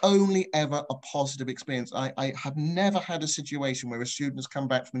generally it's only ever a positive experience. I have never had a situation where a student has come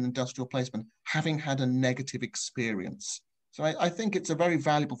back from an industrial placement having had a negative experience. So I think it's a very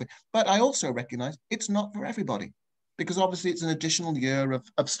valuable thing. But I also recognize it's not for everybody, because obviously it's an additional year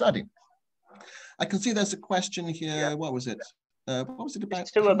of study. I can see there's a question here. Yeah. What was it? What was it about?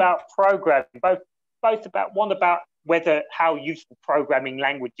 It's two about programming, both about one about whether how useful programming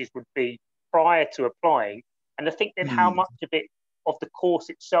languages would be prior to applying, and I think then how much of it of the course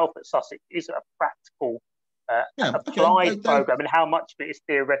itself at Sussex is a practical applied program, and how much of it is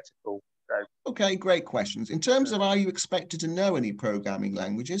theoretical. So. Okay, great questions. In terms of are you expected to know any programming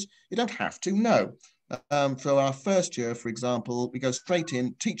languages, you don't have to know. For our first year, for example, we go straight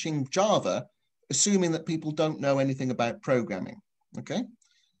in teaching Java, assuming that people don't know anything about programming, okay?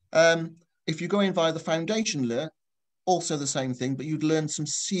 If you go in via the foundation year, also the same thing, but you'd learn some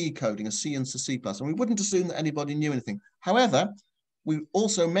C coding, a C and C++, and we wouldn't assume that anybody knew anything. However,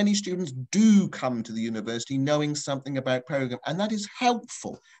 many students do come to the university knowing something about programming, and that is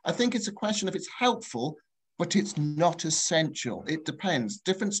helpful. I think it's a question of it's helpful, but it's not essential. It depends.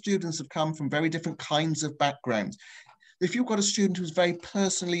 Different students have come from very different kinds of backgrounds. If you've got a student who's very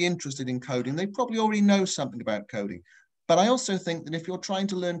personally interested in coding, they probably already know something about coding. But I also think that if you're trying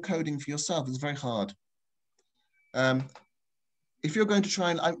to learn coding for yourself, it's very hard. If you're going to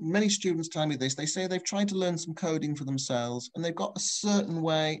try and, many students tell me this, they say they've tried to learn some coding for themselves and they've got a certain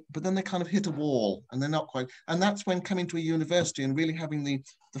way, but then they kind of hit a wall and they're not quite, and that's when coming to a university and really having the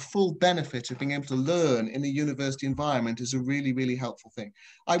full benefit of being able to learn in a university environment is a really, really helpful thing.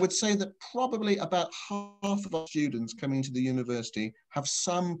 I would say that probably about half of our students coming to the university have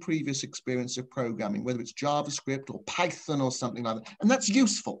some previous experience of programming, whether it's JavaScript or Python or something like that, and that's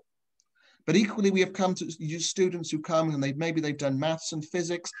useful. But equally, we have come to use students who come and maybe they've done maths and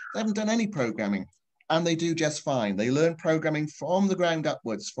physics. They haven't done any programming, and they do just fine. They learn programming from the ground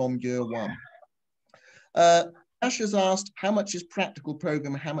upwards from year 1. Ash has asked, how much is practical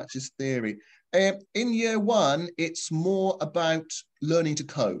programming? How much is theory? In year 1, it's more about learning to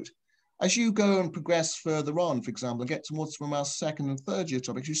code. As you go and progress further on, for example, and get towards from our 2nd and 3rd year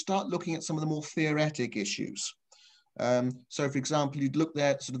topics, you start looking at some of the more theoretic issues. So, for example, you'd look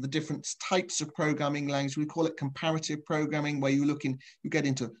there at sort of the different types of programming language. We call it comparative programming, where you get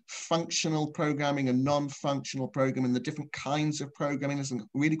into functional programming and non-functional programming, the different kinds of programming. There's some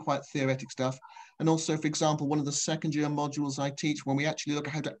really quite theoretic stuff. And also, for example, one of the 2nd year modules I teach, when we actually look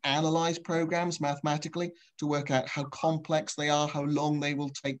at how to analyze programs mathematically to work out how complex they are, how long they will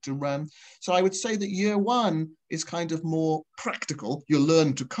take to run. So I would say that year 1 is kind of more practical. You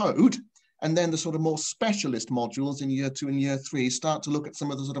learn to code. And then the sort of more specialist modules in year 2 and year 3 start to look at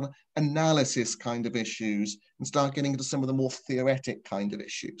some of the sort of analysis kind of issues and start getting into some of the more theoretic kind of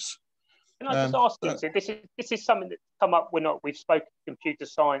issues. Can I just ask you, so this is something that's come up when we've spoken to computer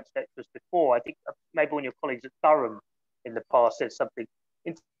science lecturers before. I think maybe one of your colleagues at Durham in the past said something.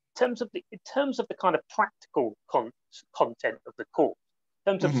 In terms of the kind of practical content of the course,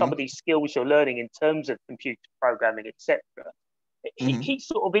 in terms of some of these skills you're learning in terms of computer programming, etc., he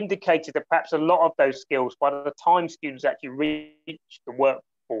sort of indicated that perhaps a lot of those skills, by the time students actually reach the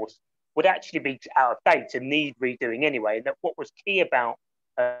workforce, would actually be out of date and need redoing anyway. And that what was key about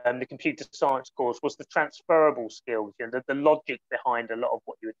the computer science course was the transferable skills, you know, the logic behind a lot of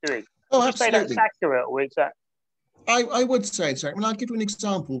what you were doing. Oh, would you absolutely. say that's accurate, or is that? I would say so. I mean, I'll give you an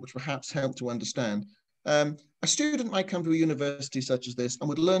example which perhaps help to understand. A student might come to a university such as this and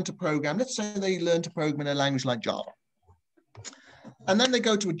would learn to program. Let's say they learn to program in a language like Java. And then they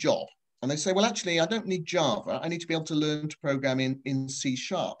go to a job and they say, well, actually, I don't need Java. I need to be able to learn to program in C#.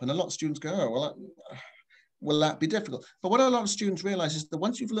 And a lot of students go, oh, well, will that be difficult? But what a lot of students realize is that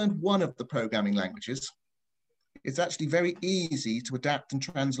once you've learned one of the programming languages, it's actually very easy to adapt and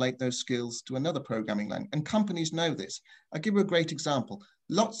translate those skills to another programming language. And companies know this. I'll give you a great example.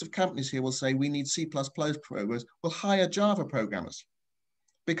 Lots of companies here will say we need C++ programmers, will hire Java programmers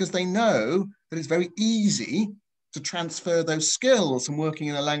because they know that it's very easy to transfer those skills from working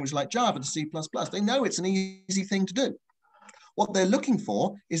in a language like Java to C++. They know it's an easy thing to do. What they're looking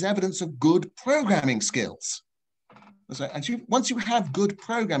for is evidence of good programming skills. So once you have good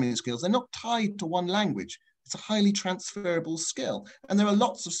programming skills, they're not tied to one language. It's a highly transferable skill. And there are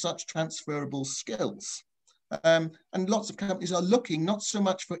lots of such transferable skills. And lots of companies are looking not so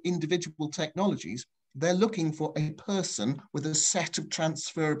much for individual technologies, they're looking for a person with a set of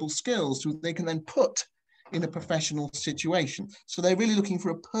transferable skills who they can then put in a professional situation. So they're really looking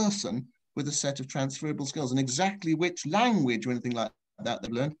for a person with a set of transferable skills, and exactly which language or anything like that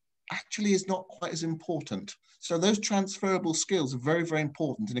they've learned actually is not quite as important. So those transferable skills are very, very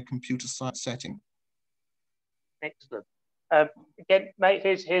important in a computer science setting. Excellent. Again, mate,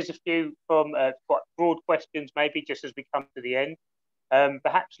 here's a few from quite broad questions, maybe just as we come to the end.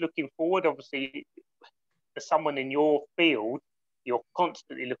 Perhaps looking forward, obviously, for someone in your field, you're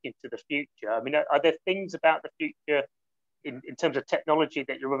constantly looking to the future. I mean, are there things about the future in terms of technology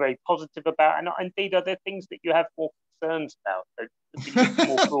that you're very positive about? And indeed, are there things that you have more concerns about? So,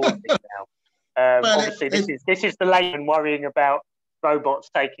 more broadly now. Well, obviously, this is the layman worrying about robots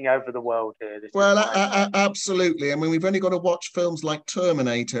taking over the world here. Absolutely. I mean, we've only got to watch films like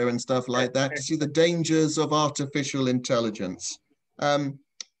Terminator and stuff like that to see the dangers of artificial intelligence.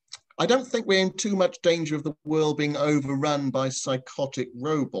 I don't think we're in too much danger of the world being overrun by psychotic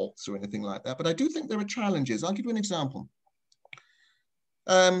robots or anything like that, but I do think there are challenges. I'll give you an example.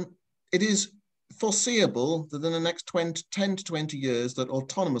 It is foreseeable that in the next 10 to 20 years that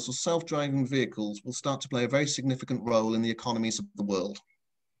autonomous or self-driving vehicles will start to play a very significant role in the economies of the world.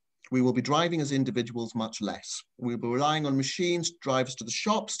 We will be driving as individuals much less. We'll be relying on machines to drive us to the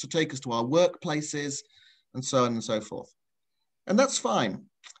shops, to take us to our workplaces, and so on and so forth. And that's fine.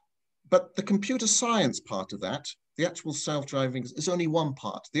 But the computer science part of that, the actual self-driving, is only one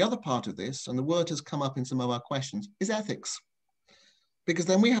part. The other part of this, and the word has come up in some of our questions, is ethics. Because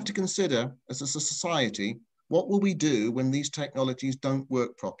then we have to consider, as a society, what will we do when these technologies don't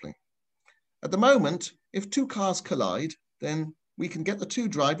work properly? At the moment, if two cars collide, then we can get the two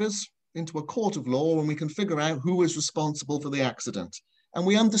drivers into a court of law and we can figure out who is responsible for the accident. And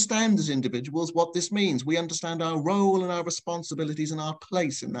we understand as individuals what this means. We understand our role and our responsibilities and our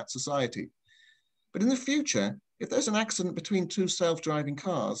place in that society. But in the future, if there's an accident between two self-driving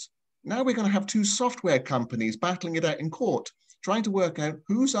cars, now we're going to have two software companies battling it out in court, trying to work out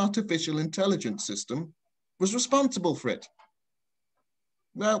whose artificial intelligence system was responsible for it.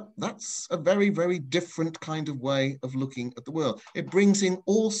 Well, that's a very, very different kind of way of looking at the world. It brings in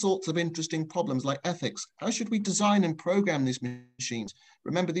all sorts of interesting problems like ethics. How should we design and program these machines?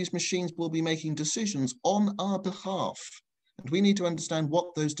 Remember, these machines will be making decisions on our behalf, and we need to understand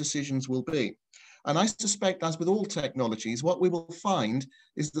what those decisions will be. And I suspect, as with all technologies, what we will find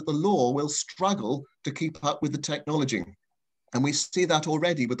is that the law will struggle to keep up with the technology. And we see that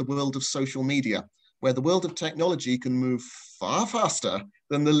already with the world of social media, where the world of technology can move far faster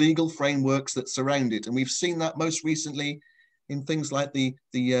than the legal frameworks that surround it. And we've seen that most recently in things like the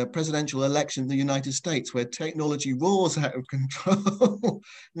presidential election in the United States, where technology roars out of control. And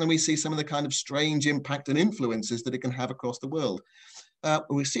then we see some of the kind of strange impact and influences that it can have across the world.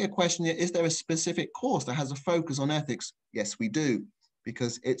 We see a question here, is there a specific course that has a focus on ethics? Yes, we do,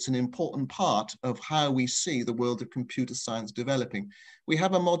 because it's an important part of how we see the world of computer science developing. We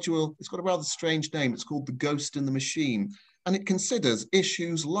have a module, it's got a rather strange name, it's called The Ghost in the Machine, and it considers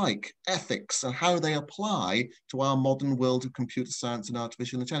issues like ethics and how they apply to our modern world of computer science and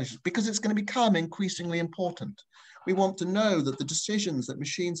artificial intelligence, because it's going to become increasingly important. We want to know that the decisions that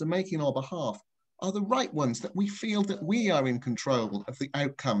machines are making on our behalf are the right ones, that we feel that we are in control of the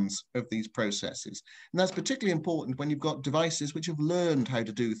outcomes of these processes. And that's particularly important when you've got devices which have learned how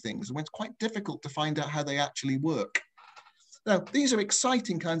to do things, and when it's quite difficult to find out how they actually work. Now, these are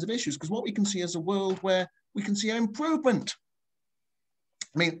exciting kinds of issues, because what we can see is a world where we can see an improvement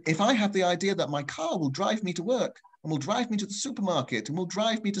I mean, if I have the idea that my car will drive me to work and will drive me to the supermarket and will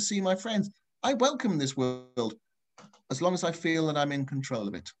drive me to see my friends, I welcome this world as long as I feel that I'm in control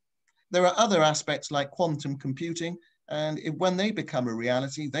of it. There are other aspects like quantum computing, and when they become a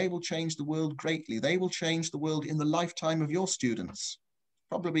reality, they will change the world greatly. They will change the world in the lifetime of your students.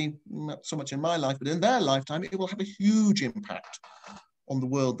 Probably not so much in my life, but in their lifetime, it will have a huge impact on the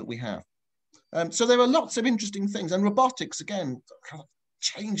world that we have. So there are lots of interesting things, and robotics, again,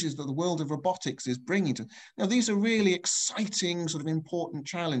 changes that the world of robotics is bringing to. Now, these are really exciting, sort of important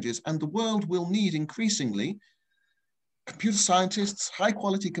challenges, and the world will need increasingly computer scientists, high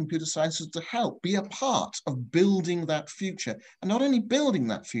quality computer scientists to help be a part of building that future. And not only building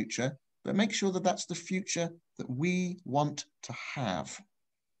that future, but make sure that that's the future that we want to have.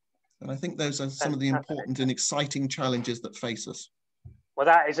 And I think those are some of the important and exciting challenges that face us. Well,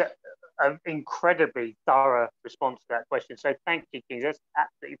 that is an incredibly thorough response to that question. So thank you, Kingsley. That's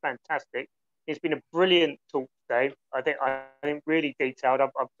absolutely fantastic. It's been a brilliant talk today. I think really detailed.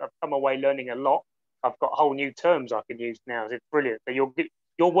 I've come away learning a lot. I've got whole new terms I can use now. It's brilliant. So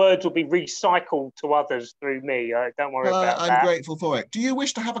your words will be recycled to others through me. Don't worry about that. I'm grateful for it. Do you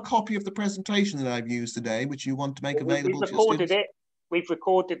wish to have a copy of the presentation that I've used today, which you want to make available to your students? We've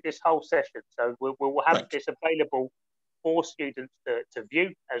recorded this whole session, so we'll have this available for students to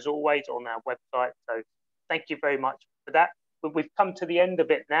view, as always, on our website. So thank you very much for that. But we've come to the end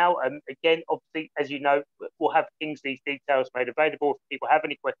of it now. Again, obviously, as you know, we'll have Kingsley's details made available. If people have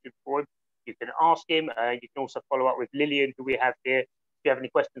any questions for him, you can ask him. You can also follow up with Lillian, who we have here, if you have any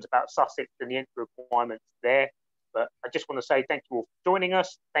questions about Sussex and the entry requirements there. But I just want to say thank you all for joining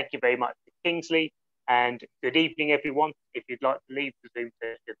us. Thank you very much to Kingsley, and good evening, everyone. If you'd like to leave the Zoom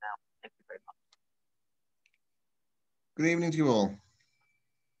session now, thank you very much. Good evening to you all.